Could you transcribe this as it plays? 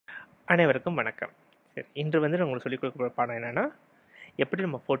அனைவருக்கும் வணக்கம். சரி, இன்று நான் உங்களுக்கு சொல்லிக் கொடுக்க போகிற பாடம் என்னென்னா, எப்படி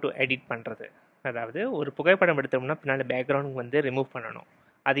நம்ம ஃபோட்டோ எடிட் பண்ணுறது. அதாவது ஒரு புகைப்படம் எடுத்தோம்னா பின்னால் பேக்ரவுண்ட் ரிமூவ் பண்ணணும்.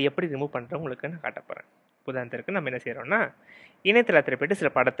 அது எப்படி ரிமூவ் பண்ணுறது உங்களுக்கு நான் காட்ட போகிறேன். உதாரணத்திற்கு நம்ம என்ன செய்கிறோம்னா, இணையதளத்தில் போய்ட்டு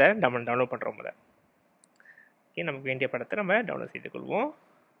சில படத்தை நம்ம டவுன்லோட் பண்ணுறோம். ஓகே, நமக்கு வேண்டிய படத்தை நம்ம டவுன்லோட் செய்து கொள்வோம்.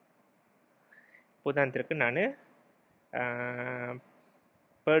 உதாரணத்திற்கு நான்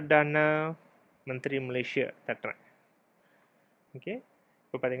பர்டானா மந்திரி மலேசியா தட்டுறேன். ஓகே,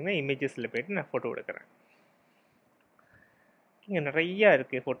 இப்போ பார்த்தீங்கன்னா இமேஜஸில் போய்ட்டு நான் ஃபோட்டோ எடுக்கிறேன். இங்கே நிறையா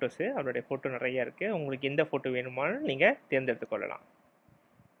இருக்குது ஃபோட்டோஸு, அவருடைய ஃபோட்டோ நிறையா இருக்குது. உங்களுக்கு எந்த ஃபோட்டோ வேணுமானு நீங்கள் தேர்ந்தெடுத்து கொள்ளலாம்.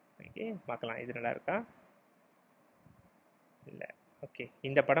 ஓகே, பார்க்கலாம் இது நல்லா இருக்கா இல்லை. ஓகே,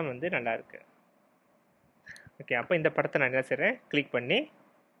 இந்த படம் நல்லா இருக்குது. ஓகே, அப்போ இந்த படத்தை நான் என்ன செய்கிறேன், கிளிக் பண்ணி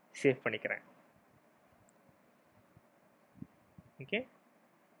சேவ் பண்ணிக்கிறேன். ஓகே,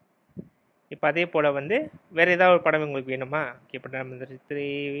 இப்போ அதே போல் வேறு ஏதாவது ஒரு படம் உங்களுக்கு வேணுமா? ஓகே, இப்போ நம்ம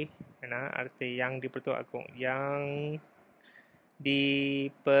வேணா அடுத்து யாங் டிபர்த்துவ ஆகும், யாங்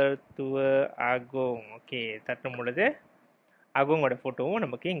டிபர்த்துவ ஆகும். ஓகே, தட்டும் பொழுது அகோங்கோட ஃபோட்டோவும்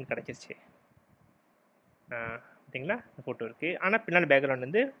நமக்கு இங்கே கிடச்சிருச்சு. பார்த்தீங்களா, இந்த ஃபோட்டோ இருக்குது. ஆனால் பின்னால்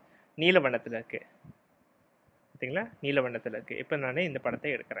பேக்ரவுண்ட் நீல வண்ணத்தில் இருக்குது. பார்த்தீங்களா, நீல வண்ணத்தில் இருக்குது. இப்போ நான் இந்த படத்தை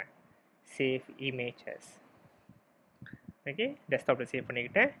எடுக்கிறேன். Save images. ஓகே, டெஸ்க்டாப்பில் சேவ்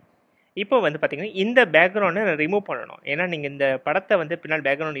பண்ணிக்கிட்டேன். இப்போ பார்த்தீங்கன்னா இந்த பேக்ரவுண்டை நான் ரிமூவ் பண்ணணும். ஏன்னா நீங்கள் இந்த படத்தை பின்னால்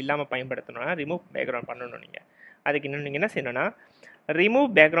பேக்ரவுண்ட் இல்லாமல் பயன்படுத்தணும்னா ரிமூவ் பேக்ரவுண்ட் பண்ணணும். நீங்கள் அதுக்கு இன்னும் நீங்கள் என்ன செய்யணும்னா, ரிமூவ்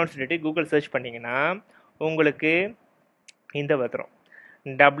பேக்ரவுண்ட் சொல்லிட்டு கூகுள் சர்ச் பண்ணிங்கன்னா உங்களுக்கு இந்த வந்துடும்,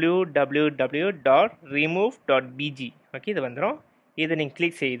 www.remove.bg. ஓகே, இது வந்துடும். இதை நீங்கள்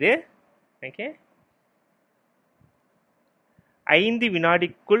கிளிக் செய்து, ஓகே, 5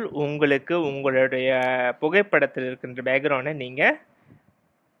 வினாடிக்குள் உங்களுக்கு உங்களுடைய புகைப்படத்தில் இருக்கின்ற பேக்ரவுண்டை நீங்கள்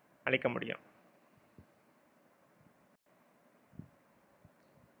அழைக்க முடியும்.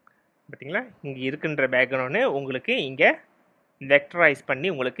 பார்த்தீங்களா, இங்கே இருக்கின்ற பேக்ரவுண்டு உங்களுக்கு இங்கே வெக்டரைஸ் பண்ணி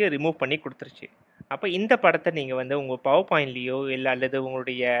உங்களுக்கு ரிமூவ் பண்ணி கொடுத்துருச்சு. அப்போ இந்த படத்தை நீங்கள் உங்கள் பவர் பாயிண்ட்லேயோ இல்லை அல்லது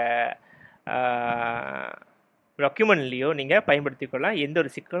உங்களுடைய டாக்குமெண்ட்லேயோ நீங்கள் பயன்படுத்திக்கொள்ளலாம். எந்த ஒரு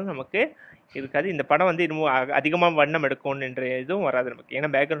சிக்கலும் நமக்கு இருக்காது. இந்த படம் ரிமூவ் அதிகமாக வண்ணம் எடுக்கணும் என்ற இதுவும் வராது நமக்கு, ஏன்னா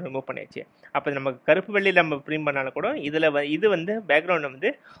பேக்ரவுண்ட் ரிமூவ் பண்ணியாச்சு. அப்போ நமக்கு கருப்பு வெள்ளியில் நம்ம பிரிண்ட் பண்ணாலும் கூட இதில் இது பேக்ரவுண்ட்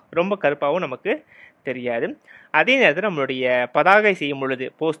ரொம்ப கருப்பாகவும் நமக்கு தெரியாது. அதே நேரத்தில் நம்மளுடைய பதாகை செய்யும் பொழுது,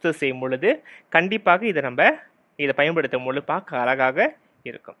 போஸ்டர் செய்யும் பொழுது கண்டிப்பாக இதை பயன்படுத்தும் பொழுது பார்க்க அழகாக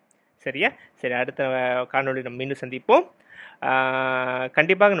இருக்கும். சரியா? சரி, அடுத்த காணொளி நம்ம மீண்டும் சந்திப்போம்.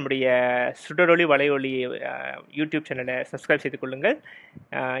 கண்டிப்பாக நம்முடைய சுடரொளி வலையொலி யூடியூப் சேனலை சப்ஸ்கிரைப் செய்து கொள்ளுங்கள்.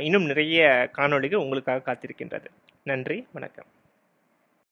 இன்னும் நிறைய காணொளிகள் உங்களுக்காக காத்திருக்கின்றது. நன்றி, வணக்கம்.